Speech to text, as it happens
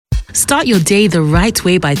Start your day the right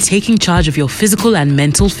way by taking charge of your physical and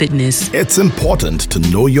mental fitness. It's important to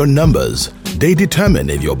know your numbers. They determine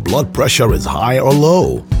if your blood pressure is high or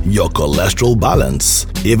low, your cholesterol balance,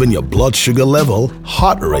 even your blood sugar level,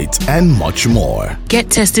 heart rate, and much more. Get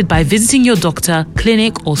tested by visiting your doctor,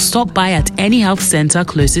 clinic, or stop by at any health center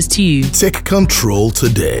closest to you. Take control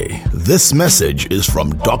today. This message is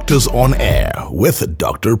from Doctors on Air with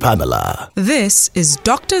Dr. Pamela. This is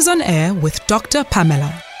Doctors on Air with Dr.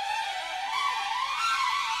 Pamela.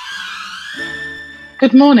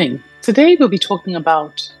 Good morning. Today we'll be talking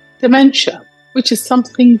about dementia, which is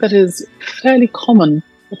something that is fairly common,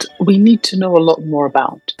 but we need to know a lot more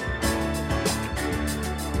about.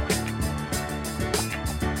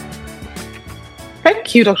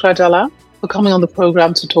 Thank you, Dr. Adela, for coming on the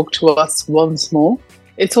program to talk to us once more.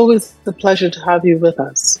 It's always a pleasure to have you with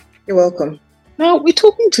us. You're welcome. Now, we're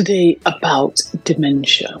talking today about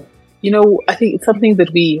dementia. You know, I think it's something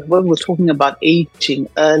that when we were talking about aging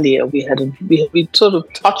earlier, we sort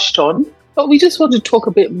of touched on, but we just want to talk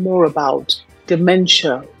a bit more about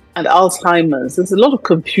dementia and Alzheimer's. There's a lot of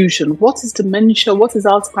confusion. What is dementia? What is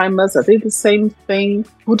Alzheimer's? Are they the same thing?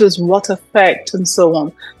 Who does what affect? And so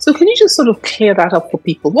on. So can you just sort of clear that up for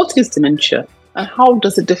people? What is dementia and how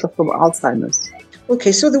does it differ from Alzheimer's?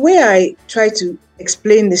 Okay, so the way I try to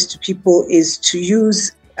explain this to people is to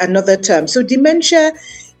use another term. So dementia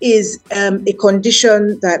is a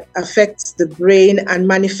condition that affects the brain and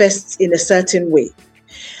manifests in a certain way.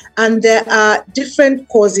 And there are different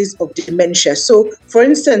causes of dementia. So, for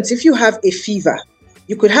instance, if you have a fever,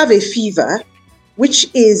 you could have a fever, which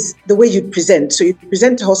is the way you'd present. So you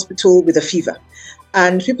present to hospital with a fever.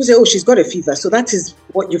 And people say, oh, she's got a fever. So that is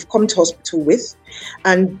what you've come to hospital with.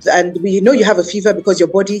 And we know you have a fever because your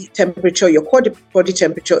body temperature, your body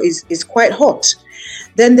temperature is quite hot.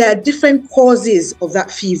 Then there are different causes of that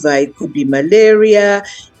fever. It could be malaria,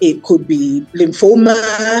 it could be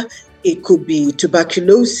lymphoma, it could be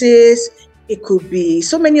tuberculosis, it could be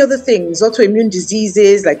so many other things, autoimmune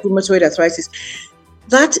diseases like rheumatoid arthritis.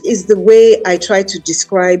 That is the way I try to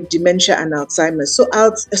describe dementia and Alzheimer's.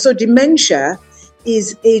 So dementia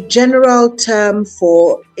is a general term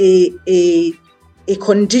for a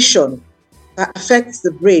condition that affects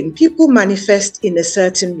the brain. People manifest in a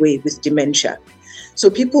certain way with dementia. So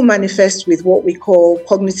people manifest with what we call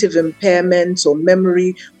cognitive impairments or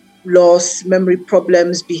memory loss, memory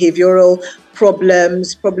problems, behavioral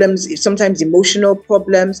problems, sometimes emotional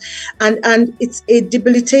problems. And it's a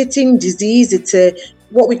debilitating disease. It's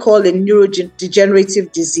what we call a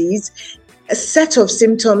neurodegenerative disease, a set of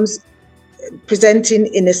symptoms presenting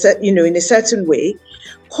in a certain way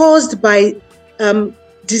caused by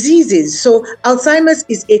diseases. So Alzheimer's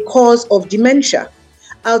is a cause of dementia.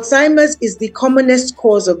 Alzheimer's is the commonest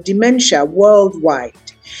cause of dementia worldwide.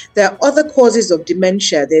 There are other causes of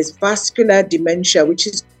dementia. There's vascular dementia, which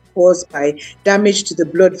is caused by damage to the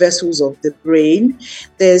blood vessels of the brain.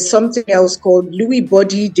 There's something else called Lewy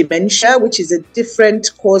body dementia, which is a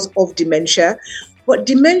different cause of dementia. But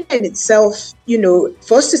dementia in itself,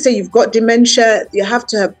 for us to say you've got dementia, you have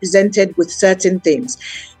to have presented with certain things.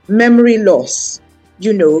 Memory loss,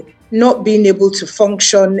 not being able to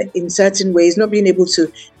function in certain ways, not being able to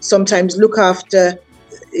sometimes look after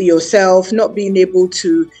yourself, not being able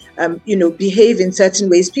to, behave in certain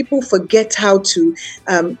ways. People forget how to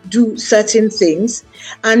do certain things.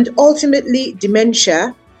 And ultimately,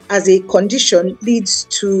 dementia as a condition leads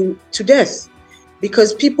to death,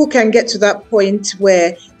 because people can get to that point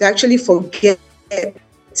where they actually forget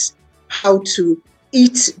how to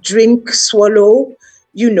eat, drink, swallow,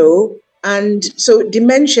 and so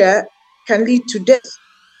dementia can lead to death.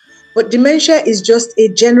 But dementia is just a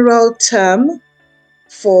general term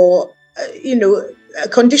for, a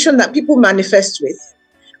condition that people manifest with.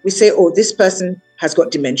 We say, oh, this person has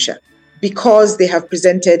got dementia because they have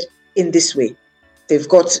presented in this way. They've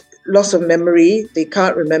got loss of memory, they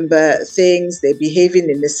can't remember things, they're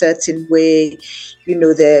behaving in a certain way,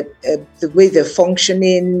 the way they're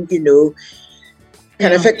functioning,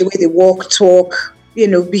 can affect the way they walk, talk,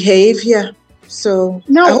 behave. Yeah. So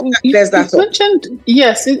now, I hope that clears that up.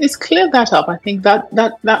 Yes, it's cleared that up. I think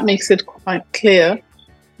that makes it quite clear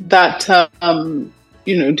that,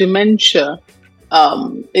 dementia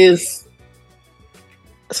is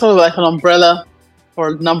sort of like an umbrella for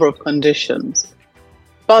a number of conditions.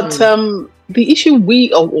 But the issue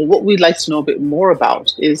or what we'd like to know a bit more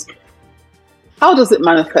about is, how does it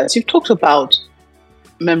manifest? You've talked about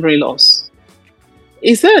memory loss.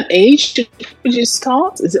 Is there an age at which it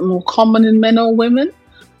starts? Is it more common in men or women?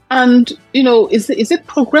 And, is it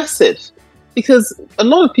progressive? Because a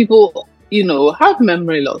lot of people, have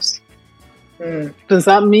memory loss. Does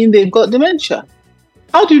that mean they've got dementia?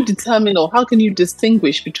 How do you determine, or how can you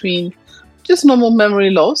distinguish between just normal memory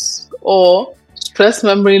loss or stress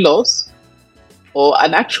memory loss or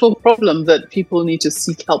an actual problem that people need to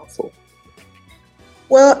seek help for?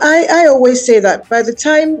 Well, I always say that by the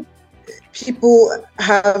time people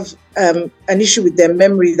have an issue with their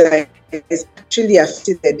memory that is actually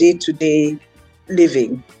affecting their day-to-day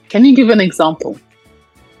living. Can you give an example?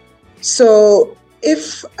 So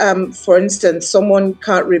if, for instance, someone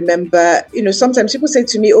can't remember, sometimes people say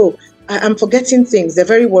to me, oh, I'm forgetting things. They're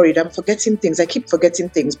very worried. I'm forgetting things. I keep forgetting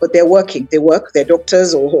things, but they're working. They work. They're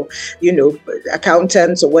doctors or,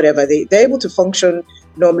 accountants or whatever. They're able to function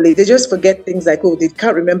normally. They just forget things like, oh, they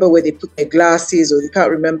can't remember where they put their glasses, or they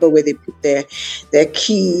can't remember where they put their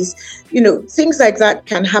keys. Things like that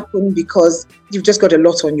can happen because you've just got a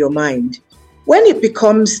lot on your mind. When it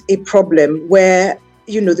becomes a problem where,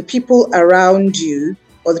 the people around you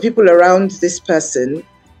or the people around this person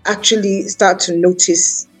actually start to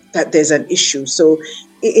notice that there's an issue. So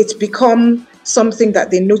it's become something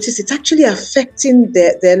that they notice it's actually affecting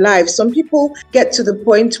their lives. Some people get to the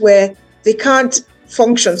point where they can't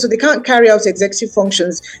function, so they can't carry out executive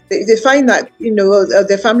functions. They find that,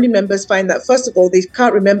 their family members find that, first of all, they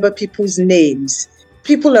can't remember people's names,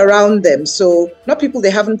 people around them. So not people they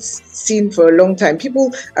haven't seen for a long time,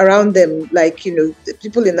 people around them, like, the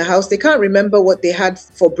people in the house, they can't remember what they had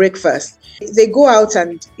for breakfast. They go out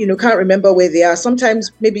and, can't remember where they are.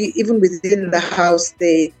 Sometimes maybe even within the house,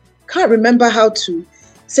 they can't remember how to,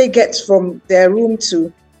 say, get from their room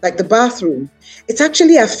to like the bathroom. It's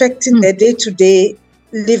actually affecting their day-to-day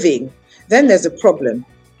living. Then there's a problem.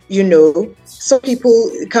 Some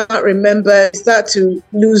people can't remember, start to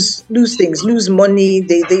lose things, lose money.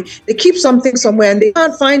 They keep something somewhere and they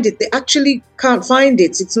can't find it. They actually can't find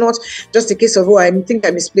it. It's not just a case of, oh, I think I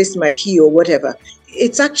misplaced my key or whatever.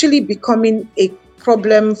 It's actually becoming a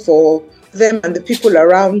problem for them and the people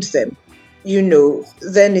around them.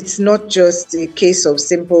 Then it's not just a case of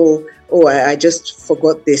simple, oh, I just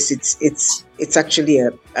forgot this. It's actually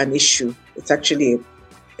an issue. It's actually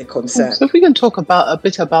a concern. So if we can talk a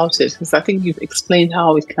bit about it, because I think you've explained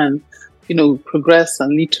how it can, progress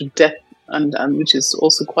and lead to death, and which is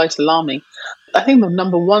also quite alarming. I think the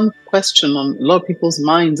number one question on a lot of people's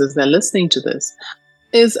minds as they're listening to this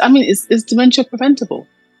is dementia preventable?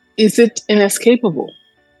 Is it inescapable?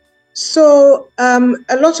 So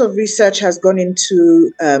a lot of research has gone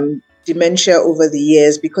into dementia over the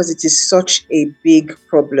years because it is such a big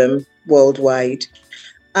problem worldwide.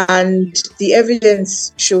 And the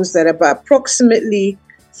evidence shows that about approximately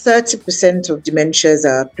 30% of dementias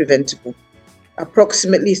are preventable.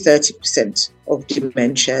 Approximately 30% of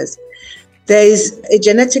dementias. There is a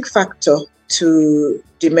genetic factor to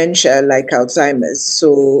dementia like Alzheimer's.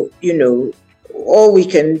 So, all we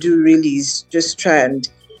can do really is just try and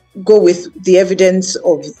go with the evidence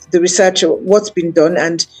of the research of what's been done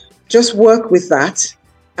and just work with that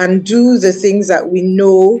and do the things that we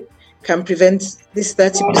know can prevent this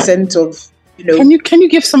 30% of, Can you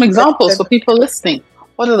give some examples for people listening?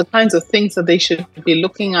 What are the kinds of things that they should be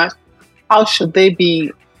looking at? How should they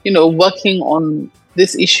be, working on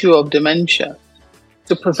this issue of dementia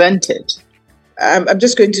to prevent it? I'm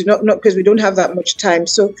just going to not because we don't have that much time.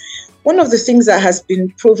 So one of the things that has been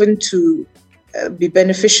proven to be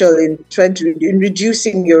beneficial in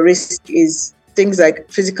reducing your risk is things like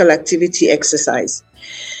physical activity, exercise.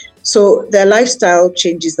 So there are lifestyle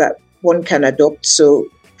changes that one can adopt. So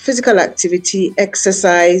physical activity,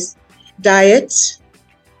 exercise, diet,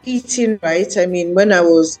 eating right. When I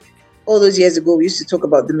was all those years ago, we used to talk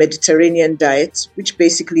about the Mediterranean diet, which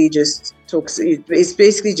basically it's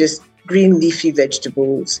basically just green leafy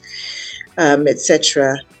vegetables,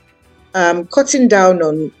 etc. Cutting down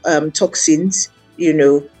on toxins,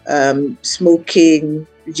 smoking,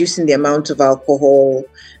 reducing the amount of alcohol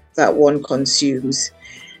that one consumes.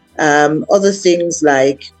 Other things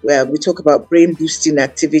like we talk about brain boosting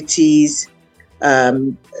activities,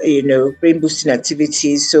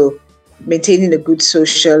 So maintaining a good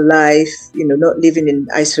social life, not living in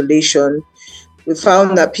isolation. We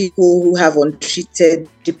found that people who have untreated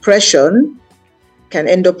depression can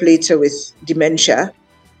end up later with dementia.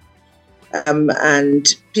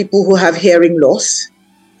 And people who have hearing loss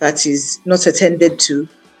that is not attended to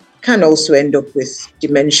can also end up with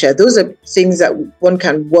dementia. Those are things that one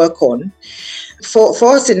can work on.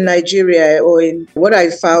 For us in Nigeria, or in what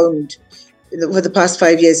I found over the past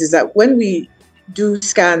 5 years, is that when we do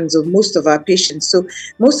scans of most of our patients, so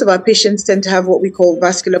most of our patients tend to have what we call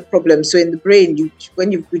vascular problems. So in the brain,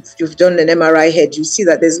 when you've done an MRI head, you see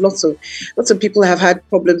that there's lots of people have had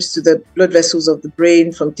problems to the blood vessels of the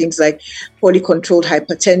brain from things like poorly controlled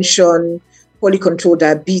hypertension, poorly controlled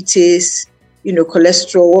diabetes,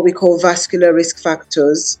 cholesterol, what we call vascular risk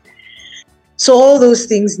factors. So all those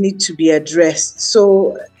things need to be addressed.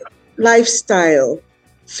 So lifestyle,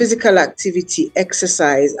 physical activity,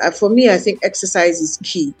 exercise. For me, I think exercise is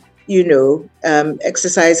key.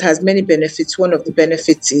 Exercise has many benefits. One of the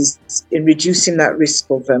benefits is in reducing that risk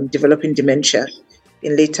of developing dementia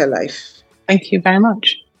in later life. Thank you very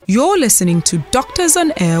much. You're listening to Doctors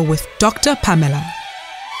on Air with Dr. Pamela.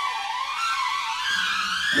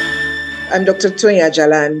 I'm Dr. Toyin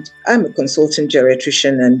Ajala, and I'm a consultant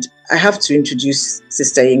geriatrician, and I have to introduce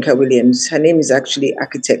Sister Yinka Williams. Her name is actually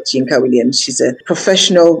Architect Yinka Williams. She's a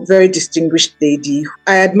professional, very distinguished lady.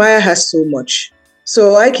 I admire her so much.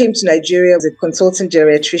 So I came to Nigeria as a consultant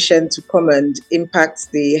geriatrician to come and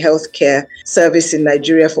impact the healthcare service in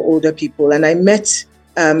Nigeria for older people. And I met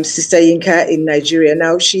Sister Yinka in Nigeria.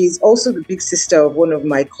 Now, she's also the big sister of one of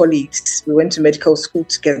my colleagues. We went to medical school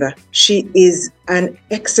together. She is an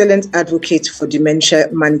excellent advocate for dementia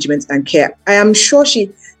management and care. I am sure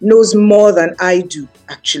she knows more than I do,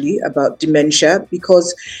 actually, about dementia,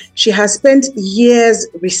 because she has spent years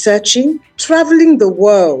researching, traveling the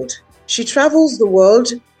world. She travels the world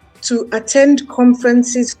to attend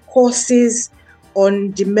conferences, courses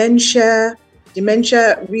on dementia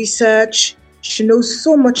research. She knows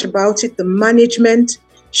so much about it, the management.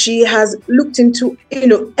 She has looked into,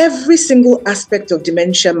 every single aspect of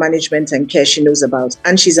dementia management and care she knows about.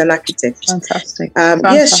 And she's an architect. Fantastic.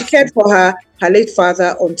 Yes, she cared for her late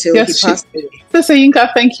father until he passed away. Sister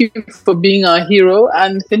Yinka, thank you for being our hero.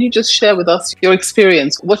 And can you just share with us your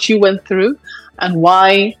experience, what you went through and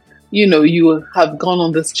why, you have gone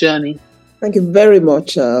on this journey? Thank you very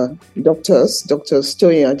much, Doctors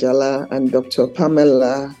Toyin Ajala and Dr.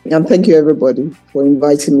 Pamela. And thank you, everybody, for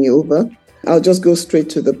inviting me over. I'll just go straight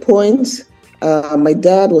to the point. My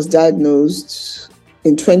dad was diagnosed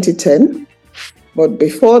in 2010. But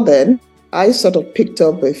before then, I sort of picked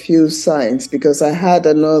up a few signs because I had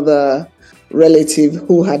another relative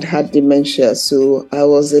who had dementia. So I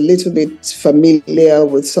was a little bit familiar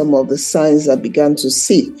with some of the signs I began to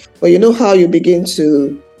see. But you know how you begin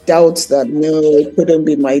to doubt that, no, it couldn't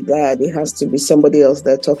be my dad. It has to be somebody else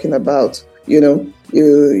they're talking about.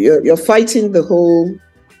 You're fighting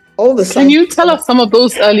all the signs. Can you tell us some of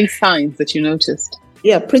those early signs that you noticed?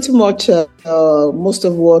 Yeah, pretty much most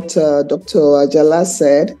of what Dr. Ajala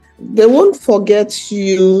said. They won't forget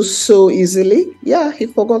you so easily. Yeah, he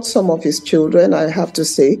forgot some of his children, I have to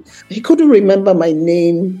say. He couldn't remember my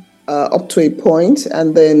name up to a point.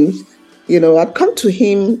 And then, I'd come to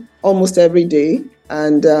him almost every day.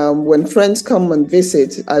 And when friends come and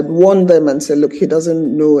visit, I'd warn them and say, look, he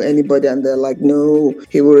doesn't know anybody. And they're like, no,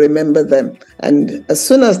 he will remember them. And as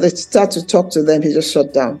soon as they start to talk to them, he just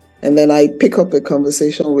shut down. And then I pick up a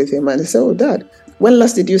conversation with him and I say, oh, Dad, when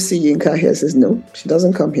last did you see Yinka here? He says, no, she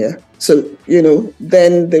doesn't come here. So,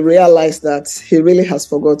 then they realize that he really has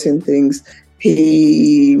forgotten things.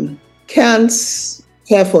 He can't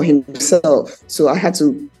care for himself. So I had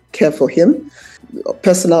to care for him,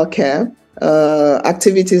 personal care.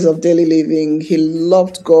 Activities of daily living. He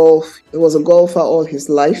loved golf. He was a golfer all his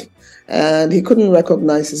life, and he couldn't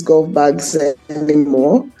recognize his golf bags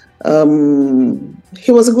anymore.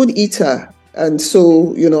 He was a good eater, and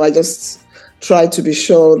so, I just tried to be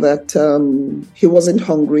sure that he wasn't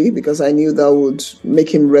hungry because I knew that would make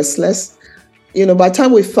him restless. By the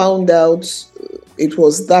time we found out it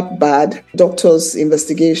was that bad, doctors'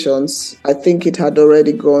 investigations, I think it had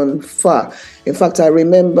already gone far. In fact, I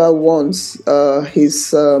remember once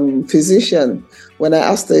his physician, when I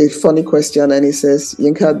asked a funny question and he says,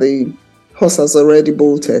 Yinka, the horse has already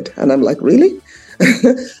bolted. And I'm like, really?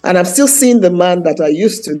 And I'm still seeing the man that I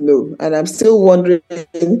used to know. And I'm still wondering,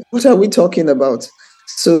 what are we talking about?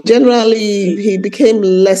 So generally, he became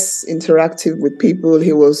less interactive with people.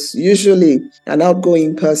 He was usually an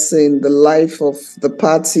outgoing person, the life of the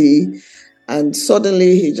party. And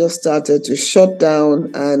suddenly he just started to shut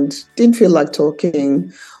down and didn't feel like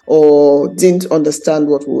talking or didn't understand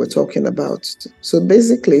what we were talking about. So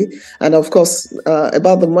basically, and of course,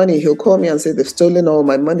 about the money, he'll call me and say, they've stolen all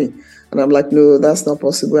my money. And I'm like, no, that's not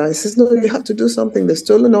possible. And he says, no, you have to do something. They've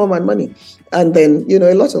stolen all my money. And then,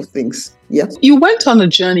 a lot of things. Yeah. You went on a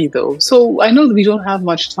journey, though. So I know that we don't have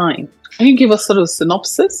much time. Can you give us sort of a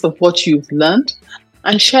synopsis of what you've learned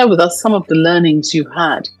and share with us some of the learnings you've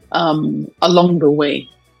had along the way?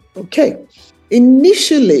 Okay.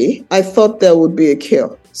 Initially, I thought there would be a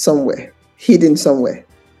cure somewhere, hidden somewhere.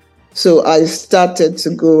 So I started to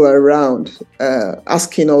go around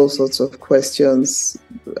asking all sorts of questions,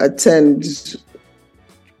 attend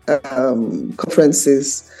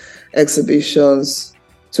conferences, exhibitions,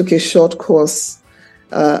 took a short course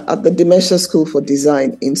at the Dementia School for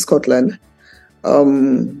Design in Scotland.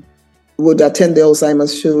 would attend the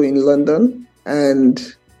Alzheimer's show in London,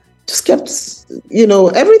 and just kept,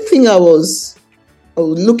 everything I was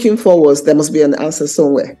looking for was there must be an answer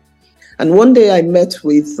somewhere. And one day I met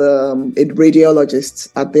with a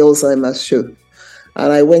radiologist at the Alzheimer's show,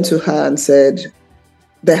 and I went to her and said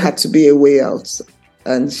there had to be a way out.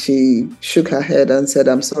 And she shook her head and said,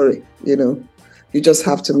 "I'm sorry, you just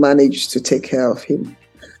have to manage to take care of him."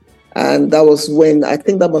 And that was when, I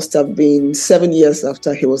think that must have been 7 years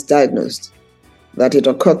after he was diagnosed, that it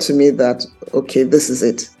occurred to me that, okay, this is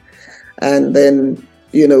it. And then,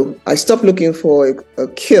 I stopped looking for a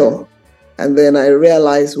cure. And then I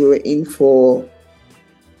realized we were in for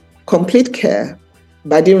complete care,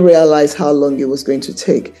 but I didn't realize how long it was going to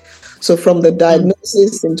take. So from the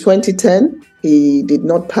diagnosis in 2010, he did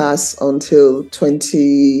not pass until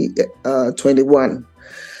 2021.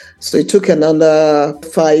 So it took another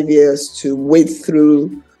 5 years to wade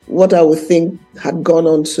through what I would think had gone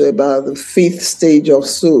on to about the 5th stage or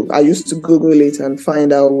so. I used to Google it and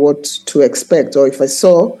find out what to expect, or if I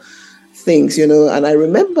saw things, and I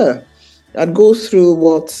remember I'd go through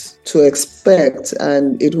what to expect,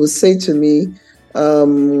 and it would say to me,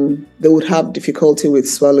 they would have difficulty with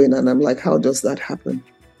swallowing, and I'm like, how does that happen?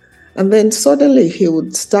 And then suddenly he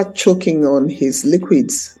would start choking on his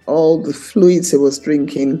liquids. All the fluids he was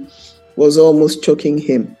drinking was almost choking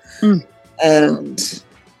him. And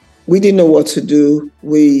we didn't know what to do.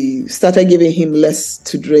 We started giving him less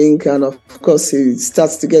to drink, and of course he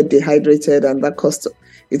starts to get dehydrated, and that caused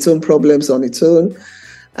its own problems on its own.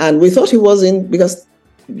 And we thought he wasn't, because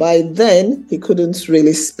by then he couldn't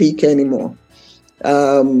really speak anymore.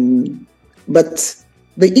 But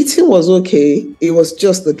the eating was okay. It was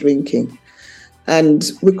just the drinking. And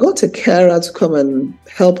we got a carer to come and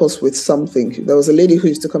help us with something. There was a lady who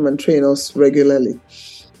used to come and train us regularly.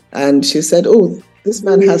 And she said, "Oh, this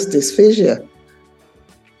man has dysphagia."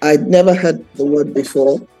 I'd never heard the word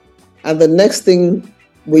before. And the next thing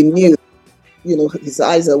we knew, his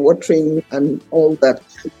eyes are watering and all that.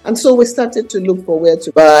 And so we started to look for where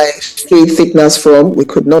to buy street thickness from. We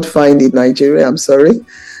could not find it in Nigeria, I'm sorry.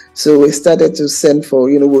 So we started to send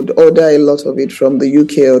for, would order a lot of it from the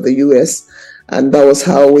UK or the US. And that was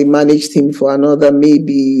how we managed him for another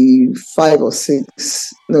maybe about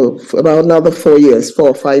another 4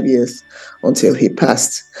 or 5 years until he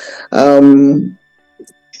passed.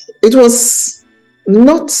 It was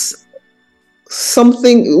not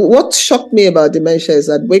something. What shocked me about dementia is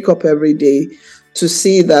I'd wake up every day to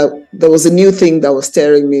see that there was a new thing that was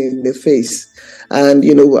staring me in the face. And,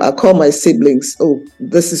 I call my siblings, "Oh,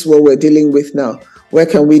 this is what we're dealing with now. Where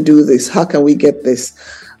can we do this? How can we get this?"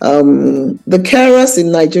 The carers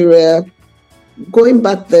in Nigeria, going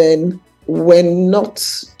back then, were not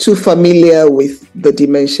too familiar with the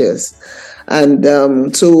dementias. And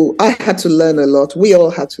so I had to learn a lot. We all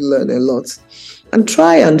had to learn a lot and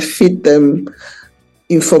try and feed them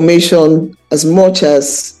information as much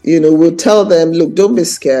as, we'll tell them, "Look, don't be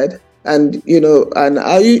scared." And, and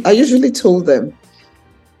I usually told them,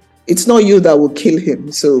 it's not you that will kill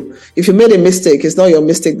him. So if you made a mistake, it's not your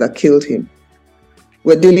mistake that killed him.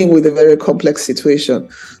 We're dealing with a very complex situation.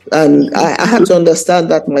 And I had to understand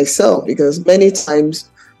that myself, because many times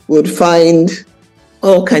would find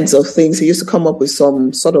all kinds of things. He used to come up with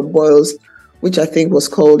some sort of boils, which I think was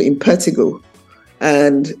called impetigo.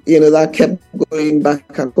 And, that kept going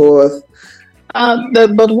back and forth.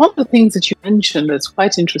 But one of the things that you mentioned that's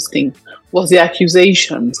quite interesting was the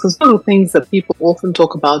accusations, because one of the things that people often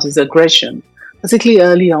talk about is aggression, particularly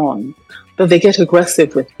early on, that they get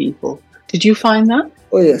aggressive with people. Did you find that?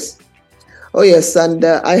 Oh, yes. And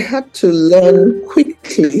I had to learn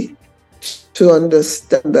quickly to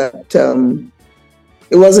understand that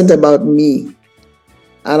it wasn't about me.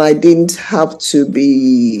 And I didn't have to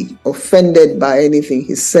be offended by anything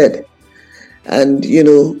he said. And,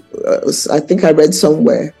 I think I read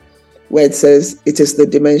somewhere where it says, it is the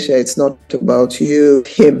dementia. It's not about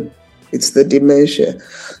him. It's the dementia.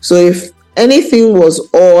 So if anything was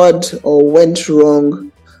odd or went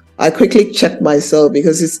wrong, I quickly checked myself,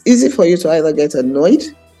 because it's easy for you to either get annoyed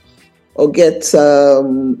or get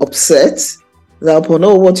upset that,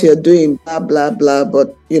 what you're doing, blah, blah, blah.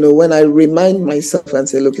 But, when I remind myself and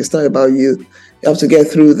say, look, it's not about you. You have to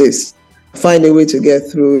get through this. Find a way to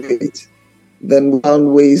get through it. Then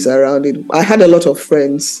found ways around it. I had a lot of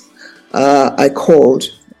friends I called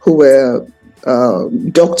who were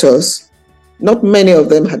doctors. Not many of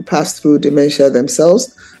them had passed through dementia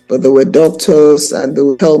themselves, but they were doctors, and they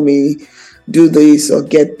would tell me, do this or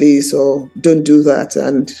get this or don't do that.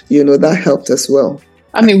 And, that helped as well.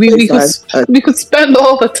 I mean, we could spend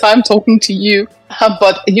all the time talking to you,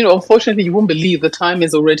 but, unfortunately, you won't believe the time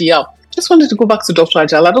is already up. Just wanted to go back to Dr.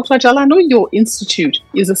 Ajala. Dr. Ajala, I know your institute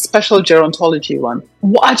is a special gerontology one.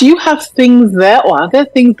 Do you have things there, or are there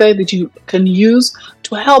things there that you can use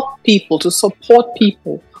to help people, to support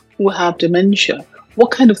people who have dementia?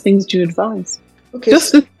 What kind of things do you advise? Okay.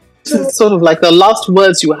 This is sort of like the last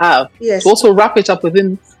words you have. Yes. To also wrap it up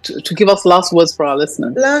to give us last words for our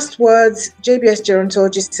listeners. Last words, JBS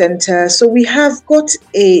Gerontology Center. So we have got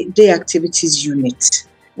a day activities unit,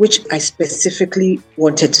 which I specifically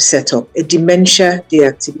wanted to set up, a dementia day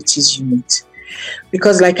activities unit.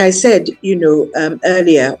 Because like I said,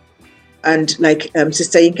 earlier, and like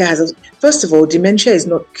Sister Yinka has, first of all, dementia is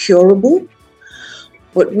not curable,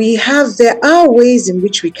 but there are ways in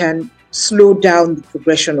which we can slow down the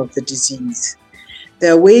progression of the disease.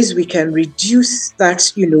 There are ways we can reduce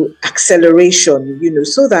that, acceleration,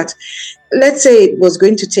 so that, let's say it was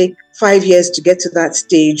going to take 5 years to get to that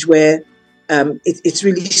stage where it's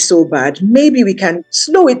really so bad. Maybe we can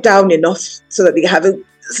slow it down enough so that we have a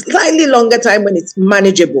slightly longer time when it's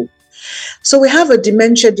manageable. So we have a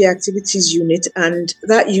dementia day activities unit, and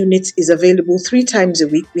that unit is available 3 times a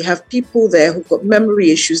week. We have people there who've got memory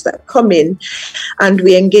issues that come in, and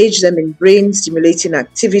we engage them in brain stimulating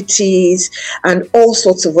activities and all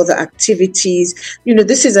sorts of other activities.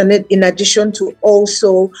 This is in addition to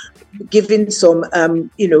also giving some,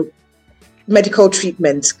 medical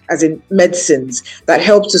treatments, as in medicines, that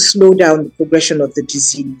help to slow down the progression of the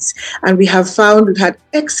disease. And we've had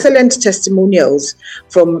excellent testimonials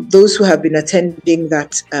from those who have been attending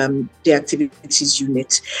that the activities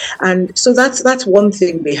unit. And so that's one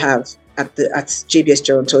thing we have at JBS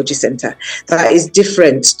Gerontology Center that is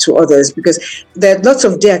different to others, because there are lots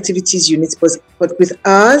of day activities units, but with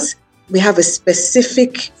ours, we have a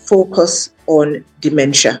specific focus on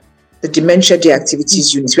dementia. The Dementia Day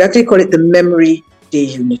Activities Unit. We actually call it the Memory Day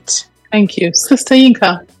Unit. Thank you. Sister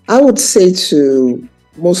Yinka. I would say to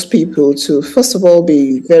most people to, first of all,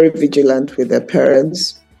 be very vigilant with their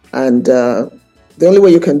parents. And the only way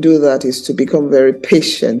you can do that is to become very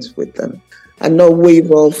patient with them and not wave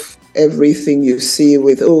off everything you see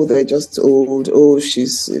with, they're just old.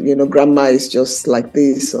 She's, grandma is just like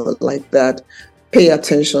this or like that. Pay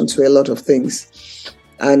attention to a lot of things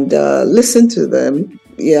and listen to them.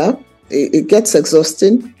 Yeah. It gets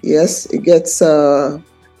exhausting. Yes, it gets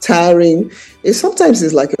tiring. Sometimes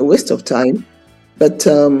it's like a waste of time, but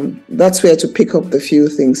that's where to pick up the few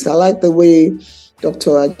things. I like the way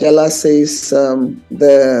Dr. Ajala says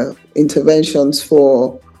the interventions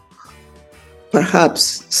for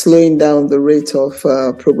perhaps slowing down the rate of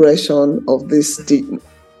progression of this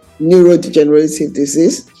neurodegenerative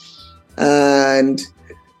disease, and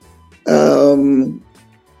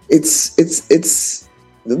it's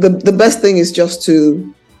the best thing is just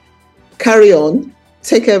to carry on,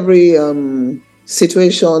 take every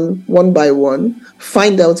situation one by one,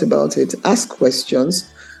 find out about it, ask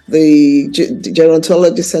questions. The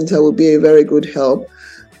Gerontology Center will be a very good help.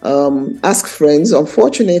 Ask friends.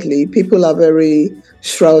 Unfortunately, people are very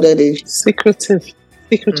shrouded in secretive.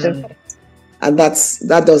 And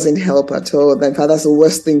that doesn't help at all. In fact, that's the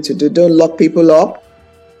worst thing to do. Don't lock people up.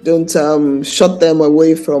 Don't shut them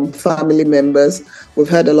away from family members. We've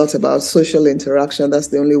heard a lot about social interaction. That's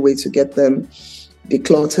the only way to get them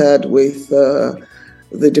decluttered with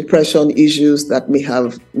the depression issues that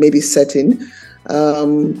may be set in.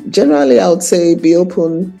 Generally, I would say be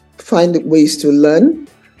open, find ways to learn.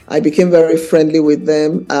 I became very friendly with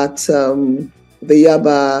them at the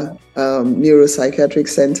Yaba Neuropsychiatric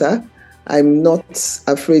Center. I'm not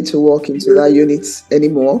afraid to walk into that unit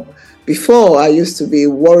anymore. Before, I used to be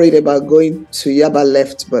worried about going to Yaba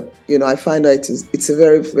Left, but I find that it's a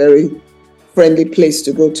very, very friendly place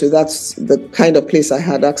to go to. That's the kind of place I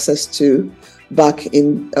had access to back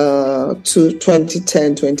in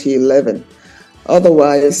 2010, 2011.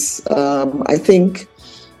 Otherwise, I think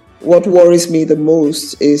what worries me the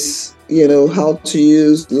most is, how to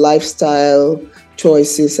use lifestyle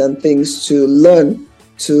choices and things to learn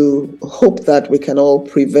to hope that we can all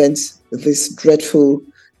prevent this dreadful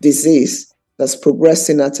disease that's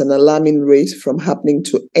progressing at an alarming rate from happening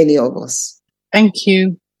to any of us. Thank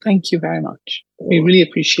you. Thank you very much. We really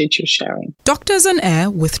appreciate your sharing. Doctors on Air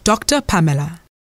with Dr. Pamela.